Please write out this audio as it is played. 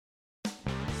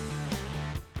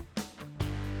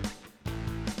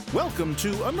Welcome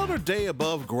to Another Day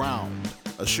Above Ground,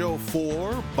 a show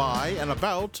for, by, and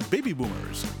about baby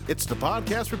boomers. It's the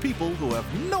podcast for people who have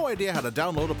no idea how to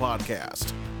download a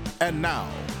podcast. And now,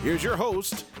 here's your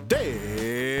host,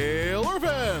 Dale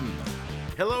Irvin.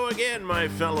 Hello again, my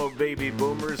fellow baby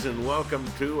boomers, and welcome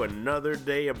to Another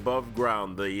Day Above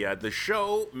Ground, the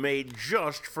show made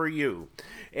just for you.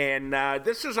 And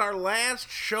this is our last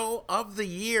show of the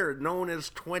year, known as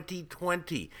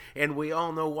 2020, and we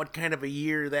all know what kind of a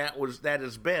year that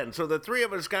has been. So the three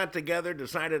of us got together,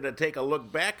 decided to take a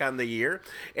look back on the year,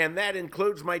 and that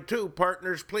includes my two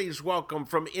partners. Please welcome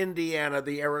from Indiana,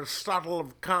 the Aristotle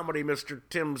of comedy, Mr.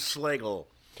 Tim Slagle.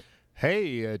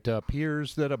 Hey, it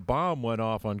appears that a bomb went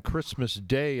off on Christmas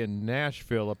Day in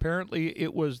Nashville. Apparently,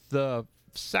 it was the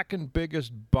second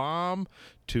biggest bomb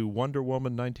to Wonder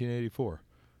Woman 1984.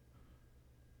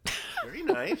 Very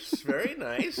nice, very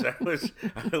nice.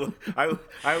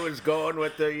 I was going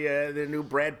with the new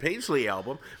Brad Paisley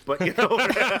album, but you know.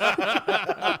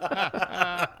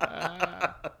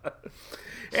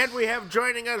 And we have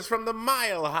joining us from the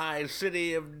mile-high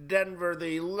city of Denver,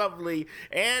 the lovely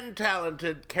and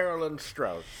talented Carolyn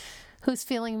Strauss. Who's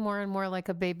feeling more and more like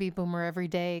a baby boomer every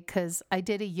day because I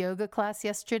did a yoga class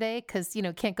yesterday because,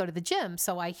 can't go to the gym.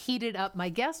 So I heated up my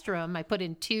guest room. I put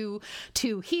in two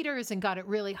heaters and got it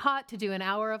really hot to do an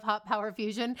hour of hot power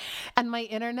fusion. And my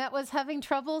internet was having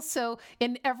trouble. So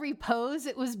in every pose,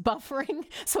 it was buffering.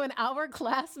 So an hour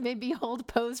class made me hold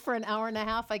pose for an hour and a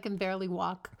half. I can barely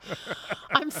walk.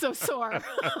 I'm so sore.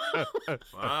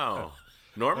 Wow.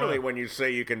 Normally, when you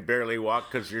say you can barely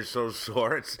walk because you're so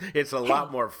sore, it's a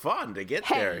lot more fun to get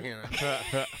there. You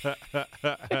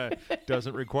know?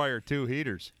 Doesn't require two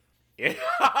heaters.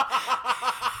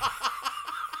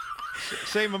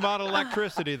 Same amount of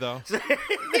electricity, though.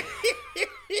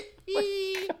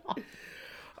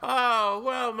 Oh,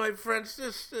 well, my friends,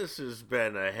 this has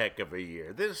been a heck of a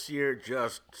year. This year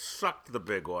just sucked the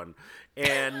big one.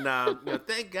 And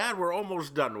thank God we're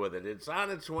almost done with it. It's on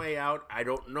its way out. I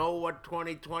don't know what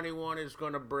 2021 is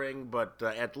going to bring, but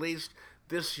at least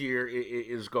this year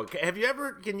is going. Can you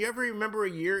ever remember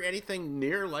a year anything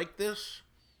near like this?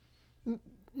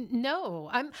 No,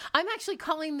 I'm actually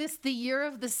calling this the year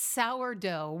of the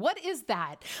sourdough. What is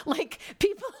that? Like,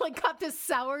 people got this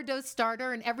sourdough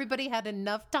starter and everybody had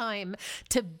enough time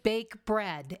to bake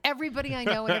bread. Everybody I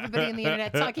know and everybody on the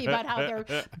internet talking about how they're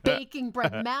baking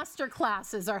bread. Master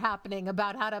classes are happening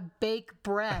about how to bake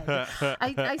bread.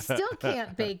 I still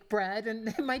can't bake bread, and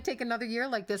it might take another year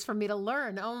like this for me to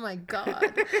learn. Oh my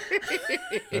God.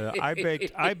 I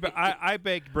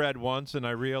baked bread once, and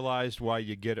I realized why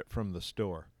you get it from the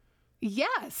store.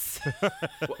 Yes.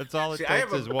 That's all it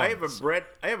takes is once.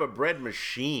 I have a bread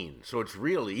machine, so it's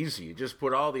real easy. You just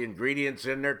put all the ingredients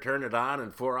in there, turn it on,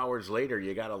 and 4 hours later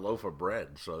you got a loaf of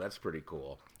bread. So that's pretty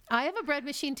cool. I have a bread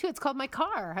machine too. It's called my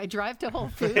car. I drive to Whole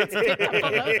Foods, pick up a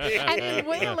loaf, and in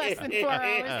way less than 4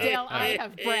 hours, Dale, I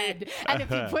have bread. And if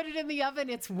you put it in the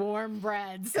oven, it's warm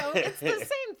bread. So it's the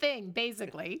same thing,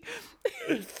 basically.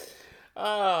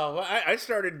 Oh, I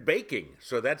started baking,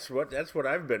 so that's what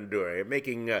I've been doing. I'm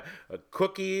making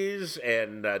cookies,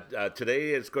 and today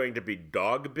is going to be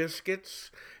dog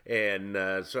biscuits, and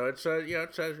so it's a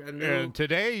new. And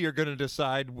today you're going to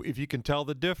decide if you can tell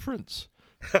the difference.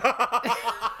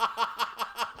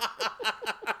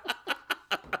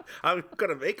 I'm going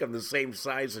to make them the same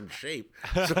size and shape,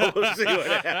 so we'll see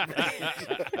what happens.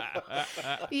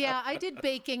 Yeah, I did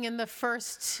baking in the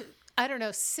first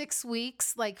 6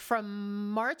 weeks, like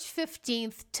from March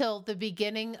 15th till the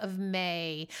beginning of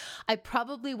May. I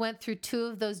probably went through 2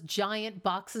 of those giant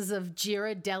boxes of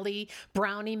Ghirardelli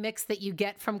brownie mix that you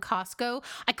get from Costco.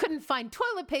 I couldn't find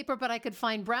toilet paper, but I could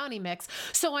find brownie mix.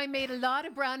 So I made a lot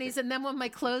of brownies, and then when my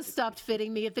clothes stopped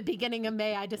fitting me at the beginning of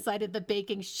May, I decided that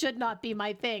baking should not be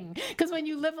my thing. Because when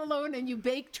you live alone and you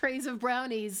bake trays of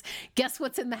brownies, guess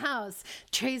what's in the house?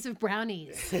 Trays of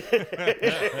brownies.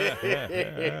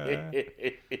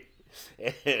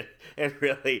 And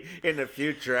really, in the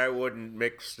future, I wouldn't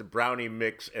mix the brownie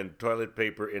mix and toilet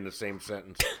paper in the same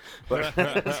sentence. But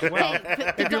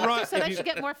the doctor said I should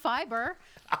get more fiber.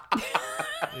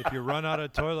 If you run out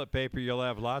of toilet paper, you'll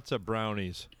have lots of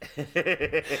brownies.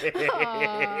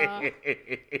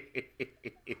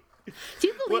 Do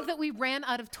you believe that we ran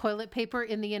out of toilet paper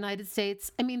in the United States?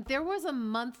 I mean, there was a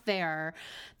month there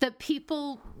that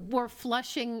people were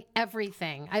flushing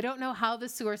everything. I don't know how the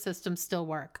sewer systems still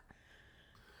work.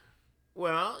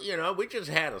 Well, we just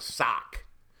had a sock.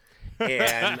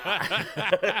 And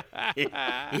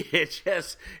you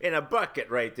just, in a bucket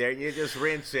right there, and you just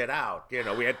rinse it out.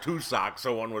 We had 2 socks,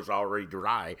 so one was already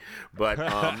dry. But,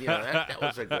 that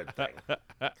was a good thing.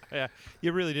 Yeah,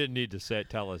 you really didn't need to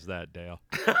tell us that, Dale.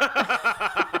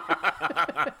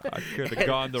 I could have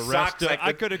gone the rest.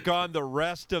 I could have gone the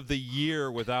rest of the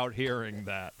year without hearing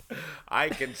that. I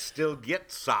can still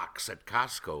get socks at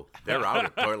Costco. They're out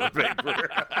of toilet paper.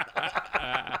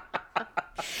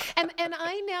 And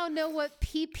I now know what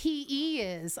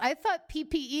PPE is. I thought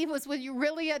PPE was when you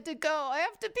really had to go. I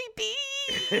have to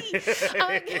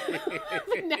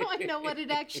PPE. Now I know what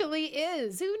it actually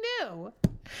is. Who knew?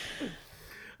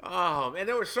 Oh, and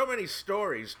there were so many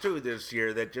stories too this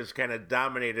year that just kind of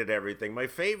dominated everything. My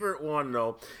favorite one,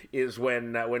 though, is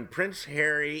when Prince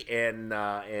Harry and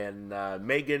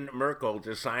Meghan Markle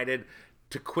decided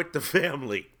to quit the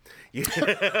family. It's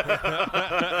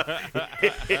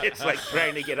like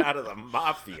trying to get out of the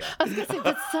mafia. I was going to say,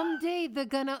 but someday they're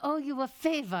going to owe you a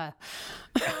favor.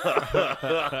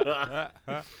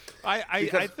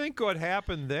 I think what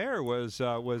happened there was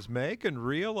Meghan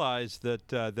realized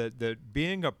that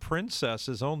being a princess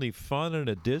is only fun in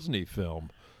a Disney film.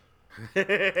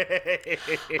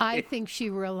 I think she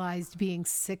realized being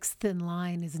sixth in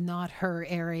line is not her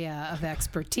area of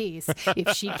expertise.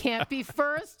 If she can't be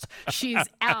first, she's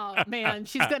out, man.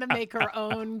 She's going to make her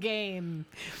own game.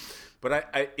 But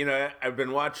I've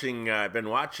been watching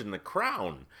The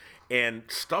Crown, and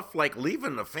stuff like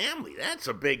leaving the family, that's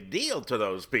a big deal to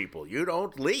those people. You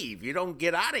don't leave. You don't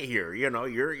get out of here.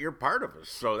 You're part of us.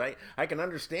 So I can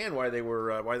understand why they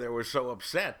were so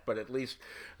upset. But at least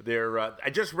they're. I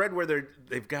just read where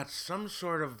they've got some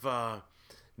sort of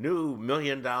new $1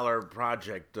 million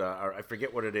project. Or I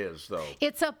forget what it is, though.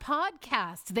 It's a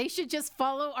podcast. They should just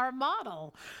follow our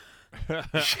model.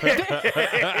 Yeah.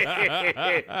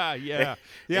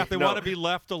 If they want to be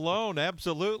left alone,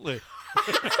 absolutely.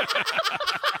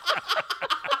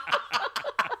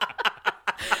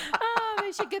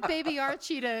 They should get baby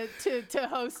Archie to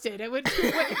host it. It would be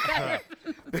way better.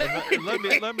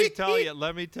 Let me tell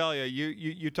you.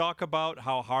 You talk about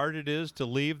how hard it is to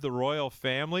leave the royal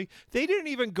family. They didn't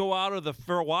even go out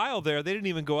for a while there. They didn't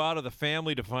even go out of the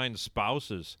family to find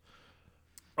spouses.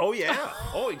 Oh yeah.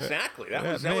 Oh, exactly. That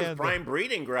was prime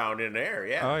breeding ground in there.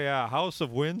 Yeah. Oh yeah. House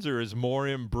of Windsor is more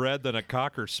inbred than a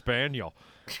Cocker Spaniel.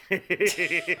 That's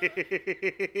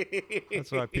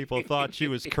why people thought she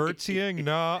was curtsying.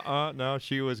 No,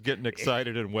 she was getting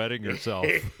excited and wetting herself.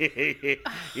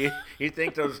 You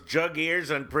think those jug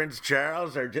ears on Prince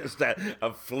Charles are just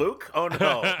a fluke? Oh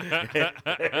no.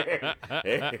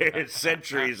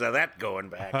 Centuries of that going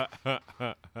back.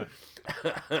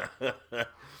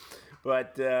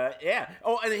 But, yeah.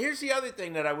 Oh, and here's the other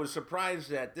thing that I was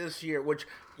surprised at this year, which,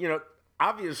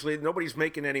 obviously nobody's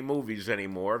making any movies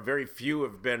anymore. Very few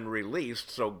have been released,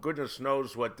 so goodness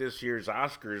knows what this year's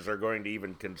Oscars are going to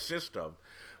even consist of.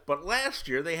 But last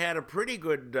year they had a pretty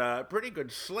good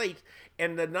slate.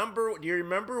 And do you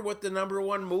remember what the number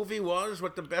one movie was?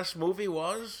 What the best movie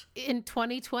was? In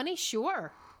 2020,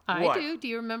 sure. What? I do. Do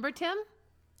you remember, Tim?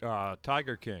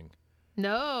 Tiger King.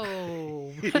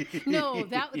 No. No,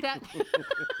 that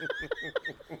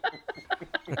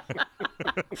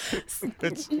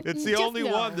It's the only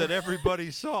one that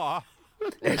everybody saw.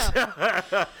 It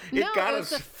was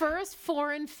the first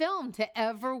foreign film to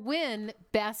ever win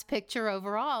Best Picture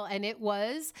overall, and it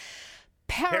was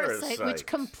Parasite, which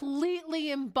completely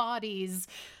embodies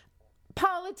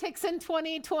politics in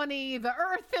 2020, the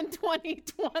Earth in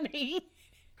 2020.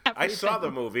 Everything. I saw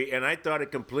the movie, and I thought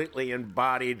it completely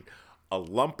embodied a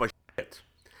lump of shit.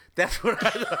 That's what I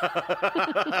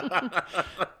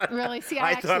thought. Really? See,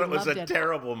 I thought it was a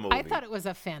terrible movie. I thought it was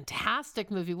a fantastic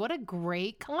movie. What a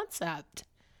great concept.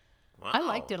 Wow. I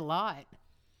liked it a lot.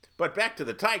 But back to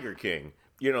the Tiger King.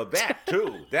 That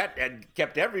too. That had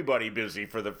kept everybody busy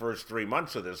for the first 3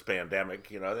 months of this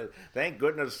pandemic. Thank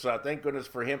goodness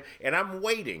for him. And I'm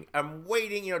waiting.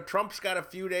 Trump's got a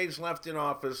few days left in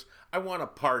office. I want a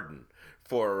pardon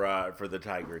for the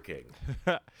Tiger King.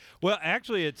 Well,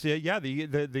 actually, it's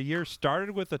the year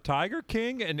started with the Tiger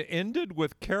King and ended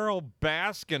with Carol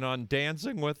Baskin on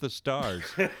Dancing with the Stars,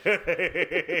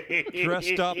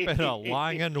 dressed up in a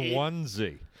lion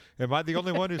onesie. Am I the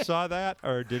only one who saw that,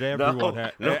 or did everyone?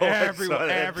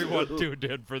 Everyone tuned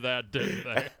in for that, didn't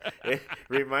they? It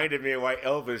reminded me of why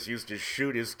Elvis used to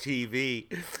shoot his TV.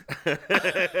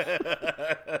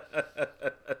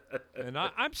 And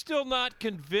I'm still not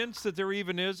convinced that there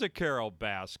even is a Carol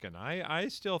Baskin. I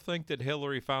still think that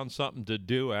Hillary found something to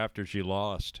do after she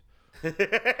lost.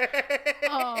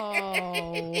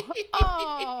 Oh.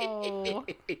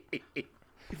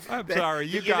 I'm sorry.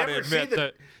 You got to admit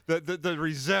that the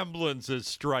resemblance is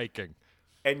striking.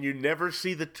 And you never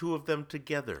see the two of them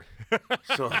together.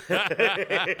 So,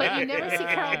 But you never see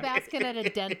Carol Baskin at a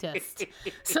dentist.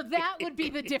 So that would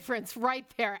be the difference right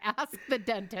there. Ask the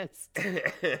dentist.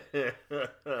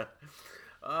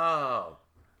 oh.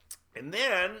 And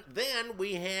then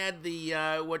we had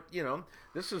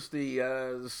this is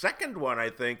the second one, I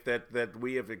think, that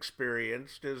we have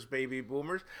experienced as baby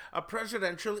boomers, a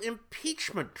presidential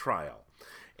impeachment trial.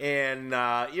 And,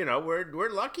 we're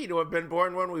lucky to have been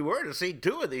born when we were to see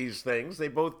two of these things. They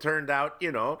both turned out,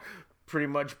 pretty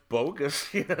much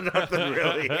bogus. Nothing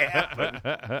really happened.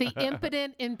 The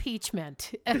impotent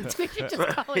impeachment. And we could just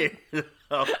call it.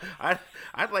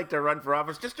 I'd like to run for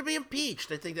office just to be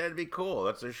impeached. I think that'd be cool.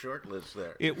 That's a short list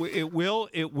there. It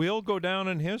will go down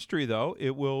in history, though.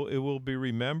 It will be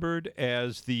remembered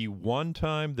as the one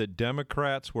time that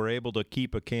Democrats were able to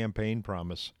keep a campaign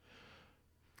promise.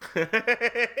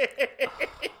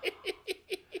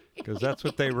 Because that's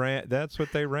what they ran. That's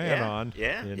what they ran on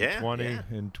in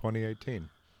 2018.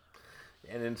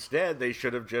 And instead, they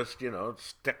should have just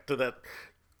stuck to that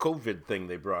COVID thing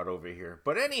they brought over here.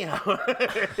 But anyhow,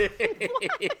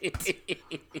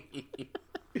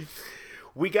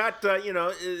 we got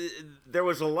there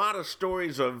was a lot of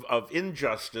stories of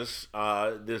injustice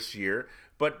this year.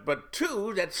 But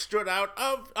two that stood out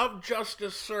of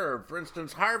justice served. For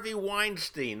instance, Harvey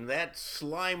Weinstein, that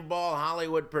slimeball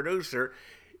Hollywood producer,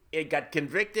 it got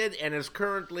convicted and is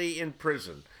currently in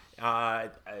prison. I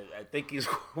think he's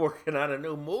working on a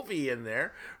new movie in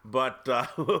there, but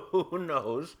who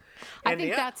knows? I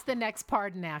think that's the next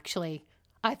pardon, actually.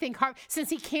 I think since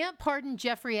he can't pardon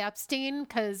Jeffrey Epstein,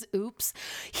 because oops,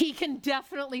 he can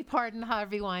definitely pardon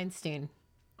Harvey Weinstein.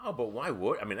 Oh, but why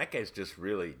would? I mean, that guy's just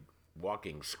really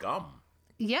walking scum.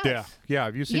 Yes. Yeah.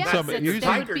 Have you seen Yes, some? The that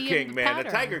Tiger would be King, in man. The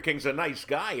pattern. Tiger King's a nice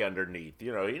guy underneath. He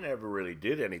never really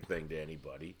did anything to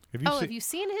anybody. Have you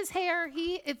seen his hair?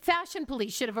 Fashion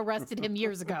police should have arrested him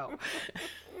years ago.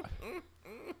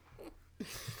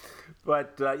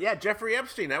 But Jeffrey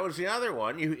Epstein, that was the other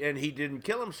one, and he didn't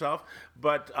kill himself.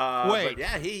 But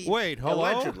wait, hello?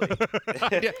 Allegedly.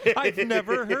 I've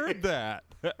never heard that.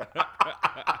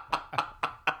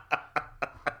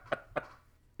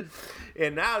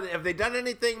 And now, have they done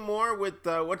anything more with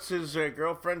what's his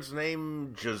girlfriend's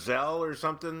name, Giselle or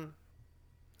something?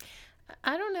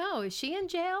 I don't know. Is she in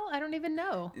jail? I don't even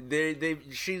know.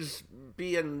 She's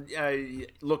being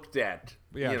looked at.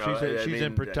 Yeah, she's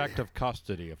in protective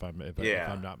custody, if I'm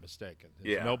not mistaken.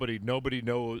 Yeah.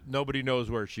 Nobody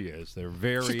knows where she is. They're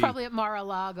very. She's probably at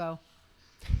Mar-a-Lago.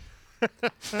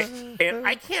 And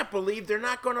I can't believe they're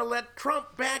not going to let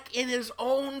Trump back in his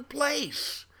own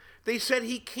place. They said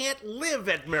he can't live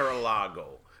at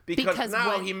Mar-a-Lago because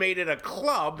now he made it a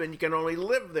club and you can only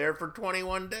live there for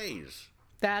 21 days.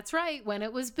 That's right. When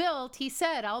it was built, he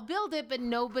said, I'll build it, but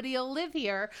nobody will live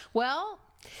here. Well,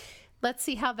 let's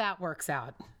see how that works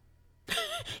out.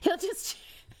 He'll just...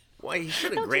 Well, he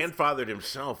should have grandfathered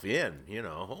himself in,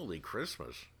 Holy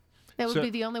Christmas. That would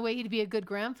be the only way he'd be a good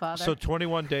grandfather. So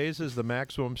 21 days is the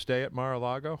maximum stay at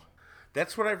Mar-a-Lago?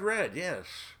 That's what I've read, yes.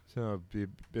 So, and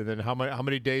then how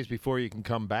many days before you can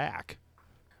come back?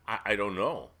 I don't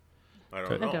know. I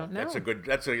don't know. That's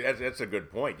a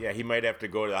good point. Yeah, he might have to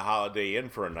go to the Holiday Inn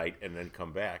for a night and then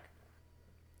come back.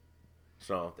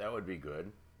 So that would be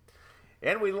good.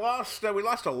 And we lost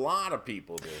a lot of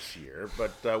people this year,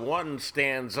 but one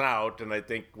stands out, and I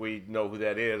think we know who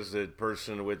that is. The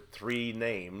person with 3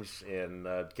 names, and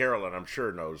Carolyn, I'm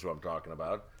sure, knows who I'm talking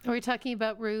about. Are we talking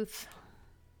about Ruth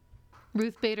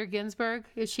Bader Ginsburg?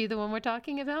 Is she the one we're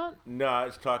talking about? No, I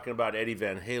was talking about Eddie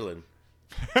Van Halen.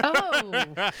 Oh.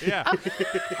 Yeah.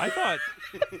 I thought.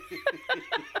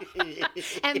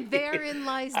 And therein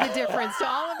lies the difference to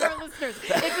all of our listeners.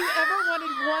 If you ever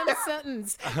wanted one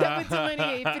sentence that would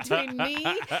delineate between me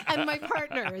and my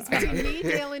partners, between me,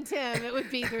 Dale, and Tim, it would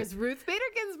be there's Ruth Bader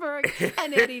Ginsburg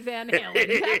and Eddie Van Halen.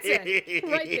 That's it.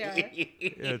 Right there.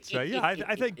 It's,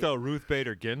 I think, though, Ruth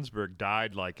Bader Ginsburg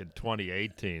died like in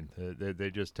 2018. They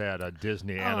just had a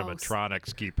Disney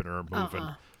animatronics keeping her moving.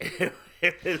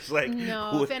 It's like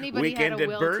if anybody Weekend had a at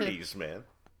will Bernie's, man.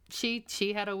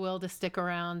 She had a will to stick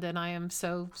around, and I am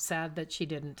so sad that she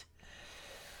didn't.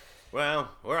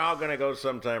 Well, we're all going to go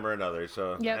sometime or another,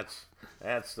 so Yep.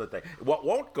 that's the thing. What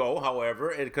won't go,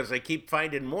 however, because they keep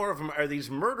finding more of them, are these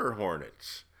murder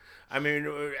hornets. I mean,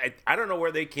 I don't know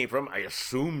where they came from. I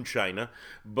assume China,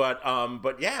 but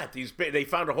yeah, they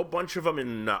found a whole bunch of them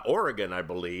in Oregon, I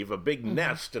believe, a big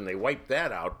nest, and they wiped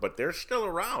that out. But they're still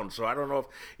around, so I don't know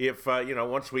if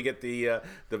once we get the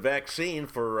vaccine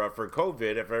for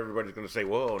COVID, if everybody's going to say,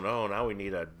 "Whoa, no, now we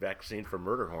need a vaccine for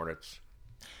murder hornets."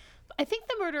 I think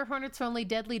the murder hornets are only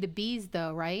deadly to bees,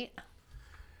 though, right?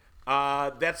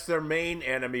 That's their main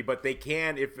enemy, but they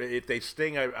can, if they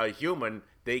sting a human,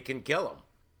 they can kill them.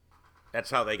 That's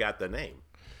how they got the name.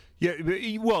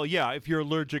 Yeah, well, yeah. If you're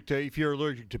allergic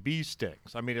to bee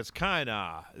stings, I mean, it's kind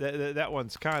of that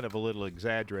one's kind of a little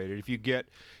exaggerated.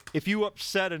 If you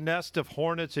upset a nest of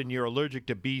hornets and you're allergic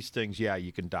to bee stings, yeah,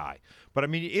 you can die. But I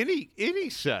mean, any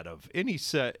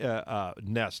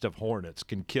nest of hornets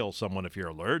can kill someone if you're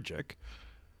allergic.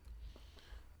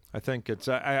 I think it's.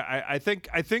 I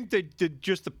think they did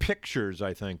just the pictures.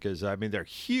 I think is. I mean, they're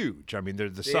huge. I mean, they're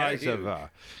the size of.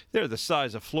 They're the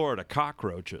size of Florida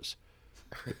cockroaches.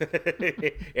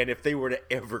 And if they were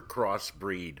to ever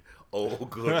crossbreed, oh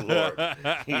good Lord,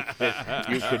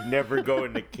 you could never go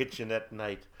in the kitchen at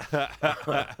night.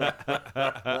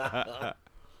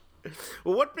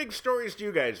 Well, what big stories do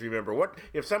you guys remember? What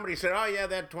if somebody said, "Oh yeah,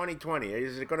 that 2020"?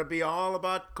 Is it going to be all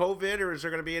about COVID, or is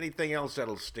there going to be anything else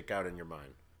that'll stick out in your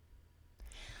mind?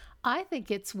 I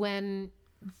think it's when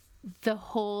the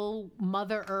whole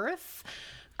Mother Earth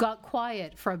got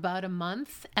quiet for about a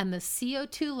month and the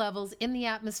CO2 levels in the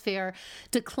atmosphere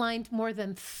declined more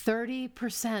than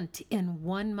 30% in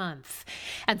 1 month.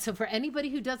 And so for anybody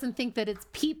who doesn't think that it's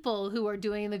people who are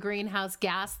doing the greenhouse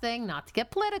gas thing, not to get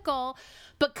political,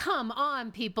 but come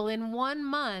on, people, in 1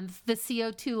 month, the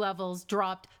CO2 levels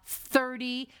dropped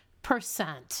 30%.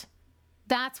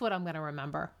 That's what I'm going to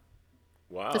remember.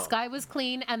 Wow. The sky was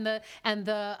clean and the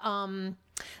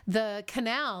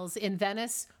canals in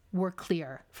Venice were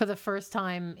clear for the first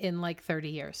time in like 30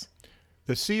 years.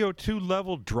 The CO2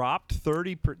 level dropped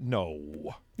 30%.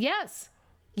 No. Yes.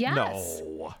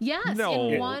 No. Yes. No.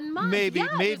 In 1 month. Maybe.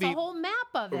 There's a whole map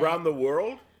of it. Around the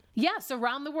world? Yes,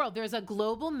 around the world. There's a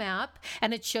global map,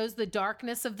 and it shows the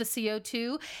darkness of the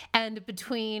CO2. And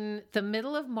between the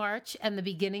middle of March and the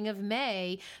beginning of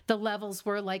May, the levels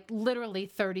were like literally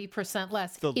 30%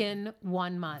 less in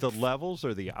 1 month. The levels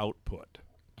or the output?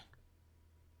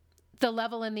 The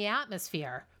level in the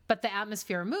atmosphere, but the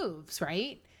atmosphere moves,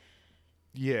 right?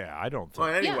 Yeah, I don't think.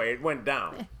 Well, anyway, it went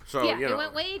down. So yeah, it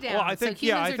went way down. Well, I think, so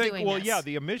humans are doing this.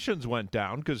 the emissions went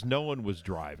down because no one was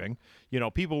driving.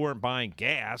 People weren't buying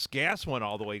gas. Gas went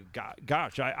all the way.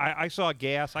 Gosh, I saw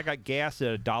gas. I got gas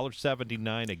at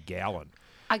 $1.79 a gallon.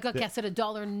 I got gas at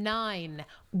 $1.09,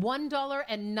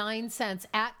 $1.09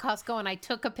 at Costco, and I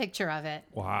took a picture of it.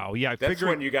 Wow, yeah, that's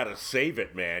when you got to save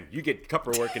it, man. You get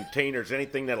Tupperware containers,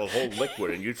 anything that'll hold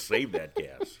liquid, and you save that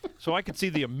gas. So I could see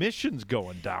the emissions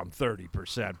going down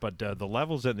 30%, but the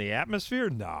levels in the atmosphere,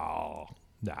 no.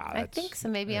 I think so.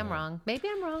 Maybe I'm wrong.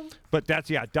 But that's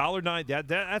 $1.09.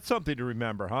 That's something to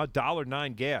remember, huh?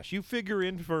 $1.09 gas. You figure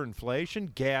in for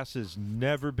inflation, gas has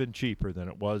never been cheaper than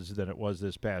it was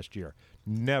this past year.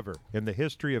 Never in the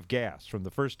history of gas. From the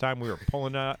first time we were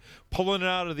pulling it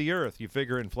out of the earth, you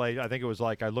figure inflation. I think it was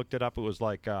like I looked it up. It was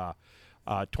like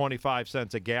 25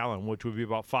 cents a gallon, which would be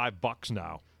about $5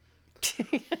 now.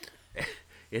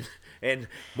 And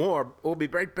more. We'll be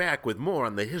right back with more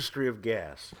on the history of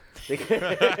gas.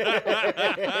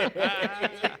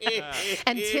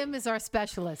 And Tim is our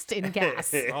specialist in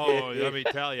gas. Oh, let me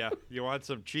tell you, you want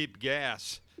some cheap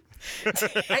gas?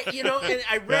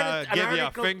 I read an give article. you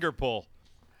a finger pull.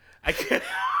 I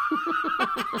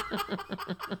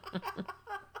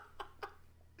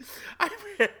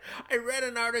read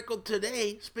an article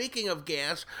today, speaking of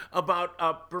gas,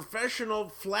 about professional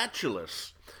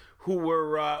flatulous who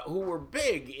were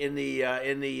big in the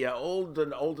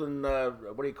olden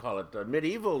what do you call it,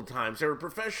 medieval times. They were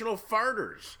professional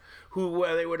farters who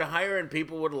they would hire, and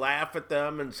people would laugh at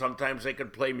them, and sometimes they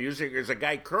could play music. There's a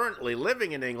guy currently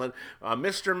living in England,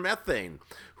 Mr. Methane,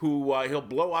 who he'll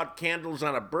blow out candles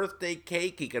on a birthday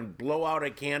cake. He can blow out a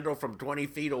candle from 20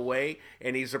 feet away,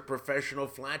 and he's a professional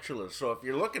flatulist. So if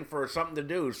you're looking for something to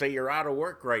do, say you're out of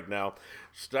work right now,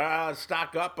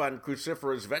 stock up on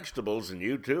cruciferous vegetables, and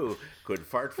you too could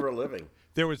fart for a living.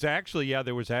 There was actually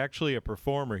a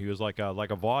performer. He was like a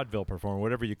vaudeville performer,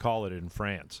 whatever you call it in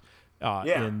France.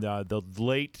 In the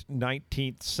late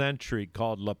 19th century,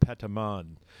 called Le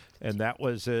Pétomane, and that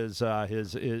was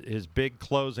his big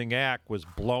closing act was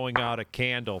blowing out a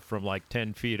candle from like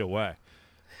 10 feet away.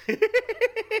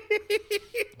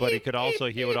 But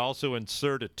he would also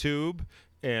insert a tube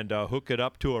and hook it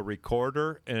up to a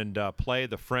recorder and play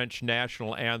the French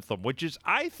national anthem, which is,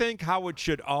 I think, how it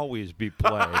should always be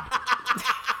played.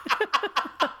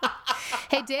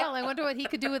 Hey, Dale, I wonder what he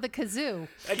could do with a kazoo.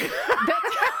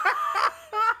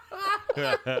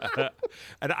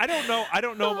 And I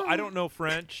don't know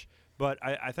French, but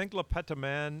I think Le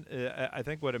Pétomane, I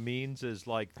think what it means is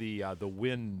like the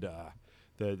wind,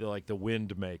 the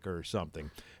wind maker or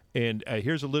something. And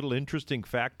here's a little interesting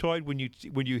factoid: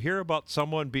 when you hear about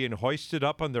someone being hoisted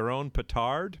up on their own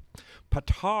petard,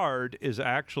 petard is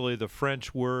actually the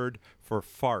French word for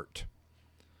fart.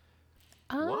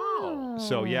 Wow.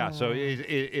 So yeah, so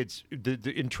it's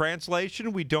in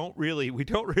translation we don't really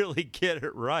get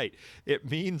it right. It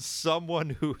means someone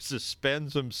who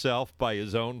suspends himself by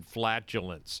his own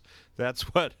flatulence. That's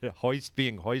what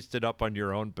being hoisted up on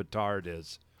your own petard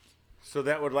is. So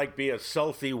that would like be a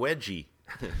selfie wedgie.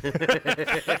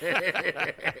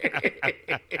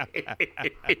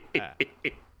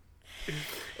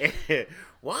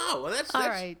 Wow, well, that's all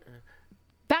right.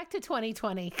 Back to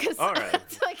 2020, because all right.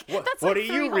 What do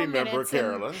you remember,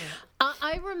 Carolyn?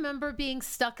 I remember being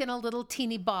stuck in a little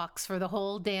teeny box for the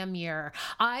whole damn year.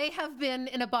 I have been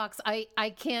in a box.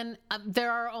 I can.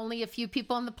 There are only a few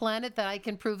people on the planet that I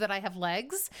can prove that I have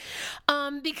legs,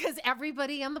 because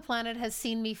everybody on the planet has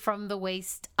seen me from the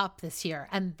waist up this year,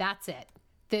 and that's it.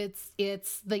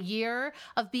 It's the year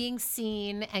of being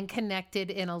seen and connected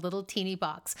in a little teeny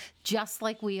box, just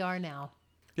like we are now.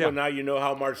 Yeah. Well, now you know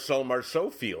how Marcel Marceau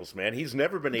feels, man. He's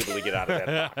never been able to get out of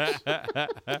that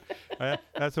box.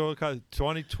 That's what we call it,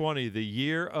 2020, the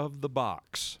year of the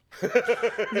box.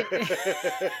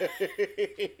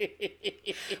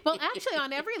 Well, actually,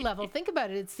 on every level, think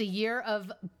about it. It's the year of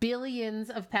billions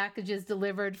of packages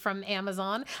delivered from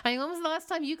Amazon. I mean, when was the last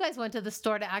time you guys went to the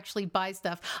store to actually buy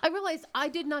stuff? I realized I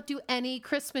did not do any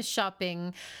Christmas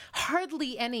shopping,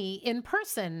 hardly any, in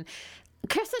person.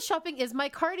 Christmas shopping is my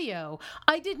cardio.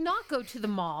 I did not go to the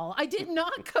mall. I did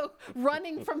not go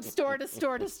running from store to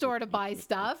store to store to buy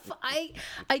stuff. I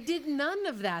did none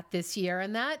of that this year,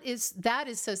 and that is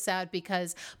so sad,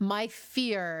 because my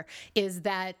fear is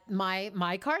that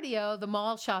my cardio, the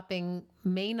mall shopping,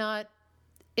 may not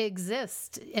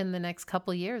exist in the next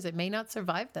couple of years. It may not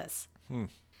survive this.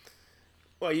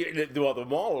 Well, the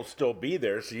mall will still be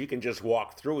there, so you can just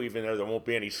walk through, even though there won't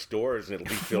be any stores and it'll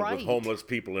be filled with homeless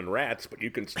people and rats, but you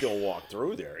can still walk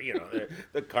through there. You know,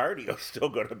 the cardio's still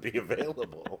going to be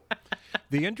available.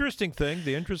 The interesting thing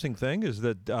is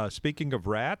that, speaking of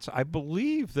rats, I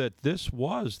believe that this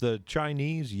was the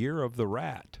Chinese Year of the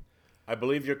Rat. I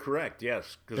believe you're correct,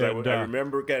 yes, because I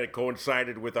remember it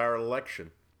coincided with our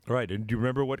election. Right, and do you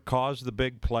remember what caused the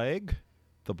big plague?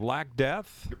 The Black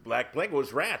Death? The Black Plague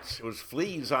was rats. It was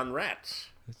fleas on rats.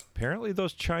 Apparently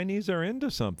those Chinese are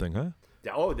into something, huh?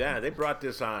 Oh, yeah, they brought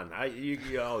this on. You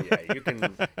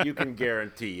can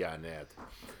guarantee on that.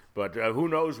 But who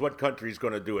knows what country's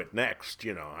going to do it next,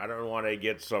 you know. I don't want to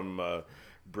get some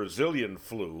Brazilian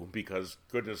flu, because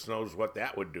goodness knows what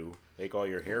that would do. Make all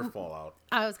your hair fall out.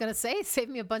 I was going to say, save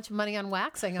me a bunch of money on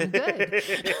waxing. I'm good.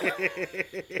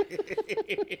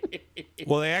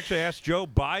 Well, they actually asked Joe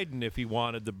Biden if he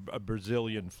wanted a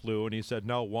Brazilian flu, and he said,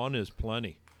 no, one is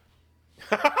plenty.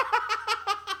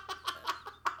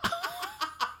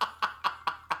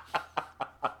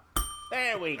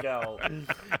 There we go.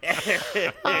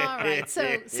 All right,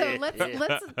 so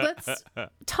let's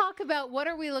talk about what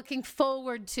are we looking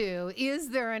forward to. Is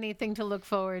there anything to look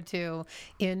forward to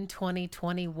in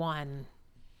 2021?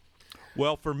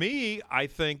 Well, for me, I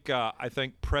think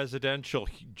presidential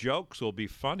jokes will be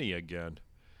funny again.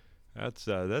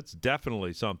 That's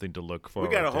definitely something to look forward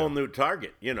to. We got a whole new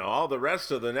target. You know, all the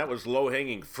rest of them, that was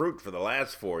low-hanging fruit for the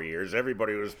last 4 years.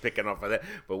 Everybody was picking off of that.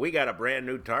 But we got a brand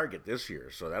new target this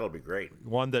year, so that'll be great.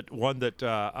 One that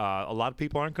a lot of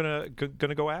people aren't gonna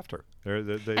go after.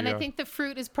 I think the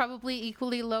fruit is probably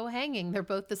equally low-hanging. They're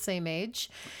both the same age.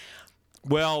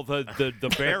 Well,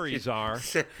 the berries are.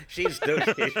 She's doing.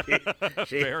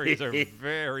 Berries are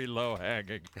very low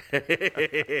hanging.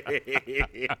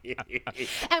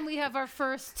 And we have our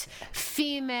first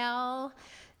female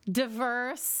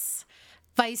diverse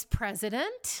vice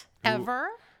president ever.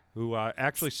 Who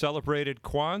actually celebrated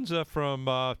Kwanzaa from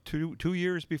 2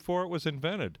 years before it was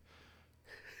invented.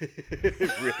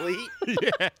 Really?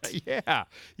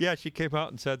 Yeah. She came out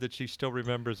and said that she still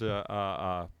remembers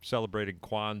celebrating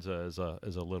Kwanzaa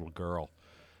as a little girl.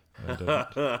 And,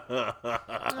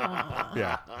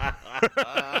 yeah.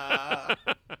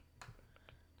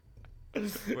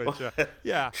 Which,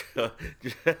 yeah.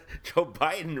 Joe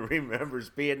Biden remembers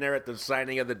being there at the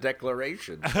signing of the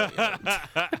Declaration.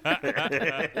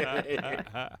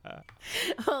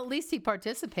 Well, at least he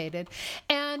participated.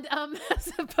 And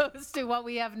as opposed to what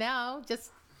we have now,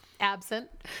 just absent.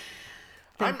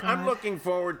 I'm looking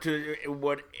forward to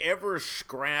whatever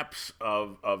scraps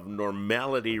of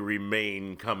normality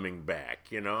remain coming back.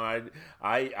 You know,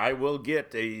 I will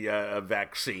get a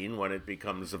vaccine when it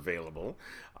becomes available,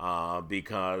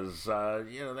 because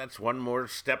that's one more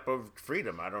step of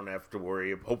freedom. I don't have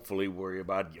to hopefully worry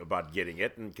about getting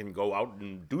it, and can go out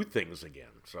and do things again.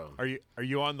 So are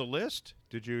you on the list?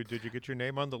 Did you get your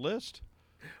name on the list?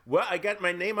 Well, I got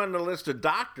my name on the list. A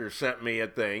doctor sent me a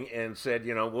thing and said,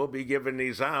 we'll be giving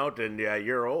these out, and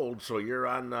you're old, so you're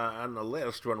on the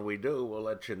list. When we do, we'll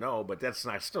let you know. But that's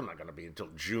still not going to be until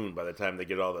June by the time they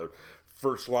get all the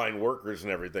first line workers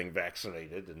and everything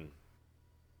vaccinated.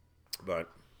 But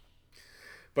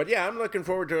yeah, I'm looking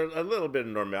forward to a little bit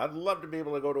of normality. I'd love to be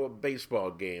able to go to a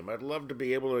baseball game. I'd love to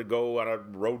be able to go on a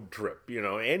road trip.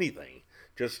 Anything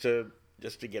just to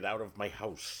get out of my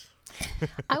house.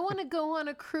 I want to go on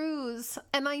a cruise,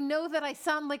 and I know that I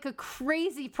sound like a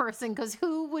crazy person, because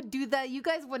who would do that? You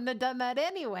guys wouldn't have done that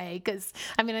anyway, because,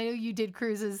 I know you did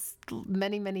cruises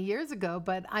many, many years ago,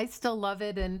 but I still love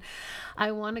it, and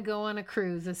I want to go on a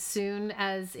cruise as soon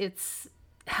as it's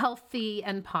healthy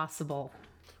and possible.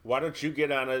 Why don't you get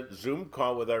on a Zoom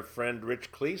call with our friend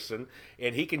Rich Cleason,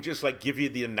 and he can just give you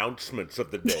the announcements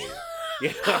of the day.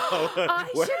 I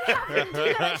should have him do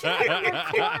that. I should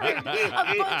have him record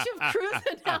a bunch of cruise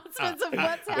announcements of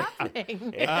what's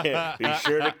happening. Be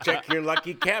sure to check your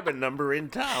lucky cabin number in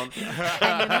town.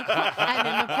 And in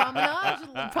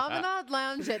the Promenade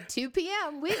Lounge at 2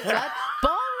 p.m., we've got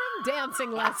ballroom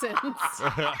dancing lessons.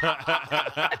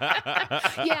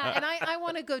 Yeah, and I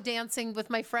want to go dancing with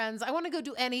my friends. I want to go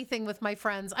do anything with my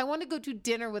friends. I want to go to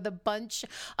dinner with a bunch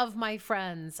of my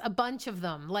friends, a bunch of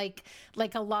them, like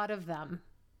a lot of them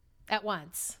at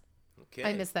once. Okay.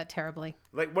 I miss that terribly.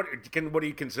 What do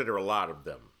you consider a lot of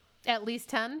them? At least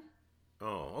 10.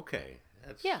 Oh, okay.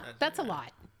 That's a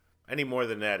lot. Any more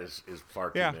than that is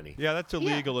far too many. Yeah, that's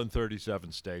illegal in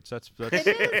 37 states. That's a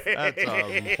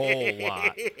whole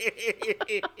lot.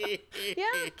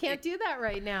 Yeah, can't do that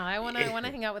right now. I want to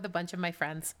hang out with a bunch of my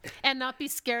friends and not be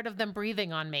scared of them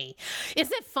breathing on me.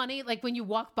 Isn't it funny? Like when you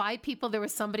walk by people, there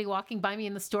was somebody walking by me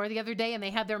in the store the other day, and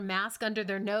they had their mask under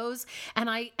their nose, and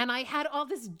I had all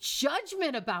this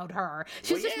judgment about her.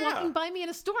 She was just walking by me in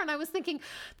a store, and I was thinking,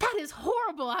 that is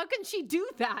horrible. How can she do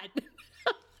that?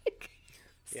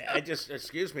 Yeah,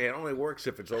 excuse me, it only works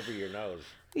if it's over your nose.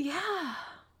 Yeah.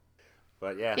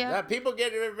 But people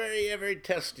get very, very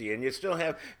testy, and you still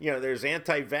have, there's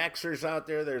anti-vaxxers out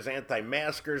there, there's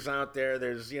anti-maskers out there,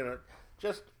 there's,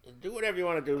 just do whatever you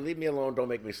want to do. Leave me alone. Don't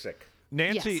make me sick.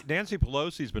 Nancy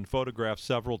Pelosi's been photographed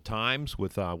several times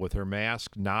with her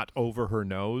mask not over her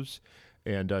nose,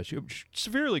 and she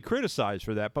severely criticized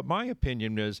for that. But my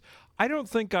opinion is, I don't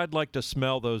think I'd like to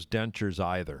smell those dentures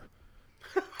either.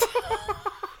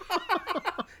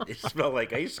 They smell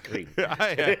like ice cream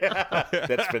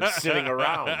that's been sitting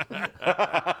around.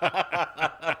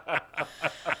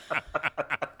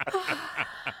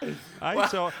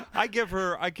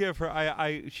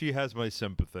 She has my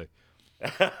sympathy.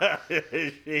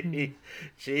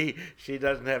 she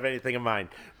doesn't have anything in mind,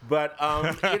 but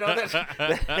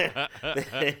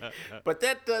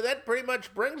that pretty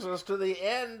much brings us to the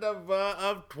end of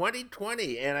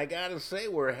 2020, and I gotta say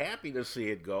we're happy to see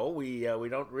it go. We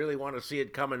don't really want to see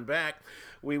it coming back.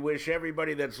 We wish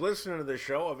everybody that's listening to the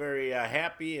show a very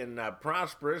happy and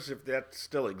prosperous, if that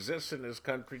still exists in this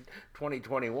country,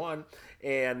 2021.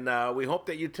 And we hope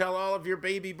that you tell all of your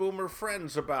baby boomer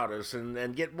friends about us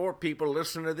and get more people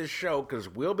listening to this show, because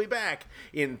we'll be back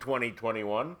in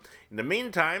 2021. In the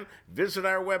meantime, visit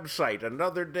our website,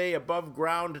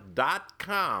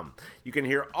 anotherdayaboveground.com. You can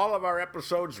hear all of our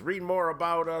episodes, read more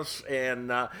about us,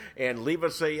 and leave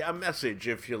us a message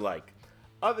if you like.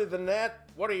 Other than that,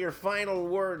 what are your final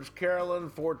words, Carolyn,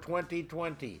 for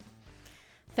 2020?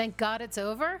 Thank God it's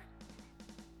over.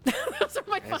 Those are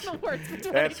my final words for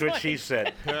 2020. That's what she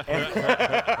said. That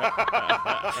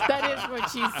is what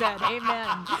she said.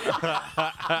 Amen.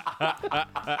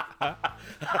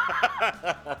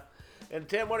 And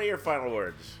Tim, what are your final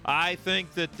words? I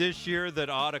think that this year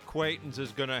that Odd Acquaintance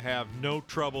is going to have no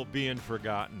trouble being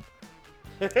forgotten.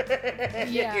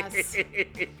 Yes.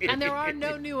 And there are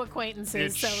no new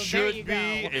acquaintances, there you go.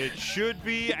 It should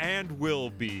be and will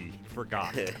be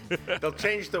forgotten. They'll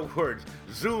change the words.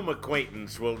 Zoom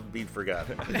acquaintance will be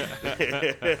forgotten.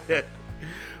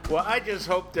 Well, I just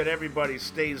hope that everybody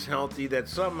stays healthy, that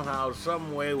somehow,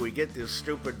 some way we get this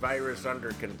stupid virus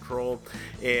under control,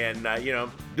 and,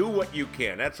 do what you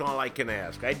can. That's all I can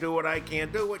ask. I do what I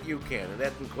can, do what you can. And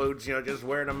that includes, just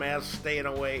wearing a mask, staying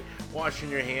away,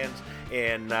 washing your hands,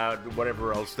 and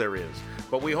whatever else there is.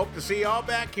 But we hope to see you all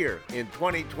back here in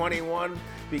 2021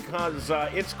 because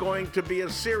it's going to be a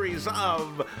series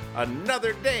of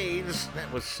Another Days.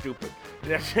 That was stupid.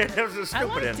 That was a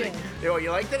stupid ending. Oh,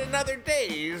 you liked it? Another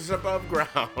Days Above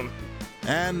Ground.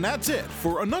 And that's it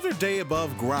for Another Day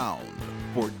Above Ground.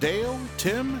 For Dale,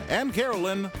 Tim, and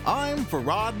Carolyn, I'm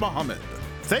Farad Muhammad.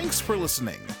 Thanks for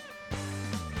listening.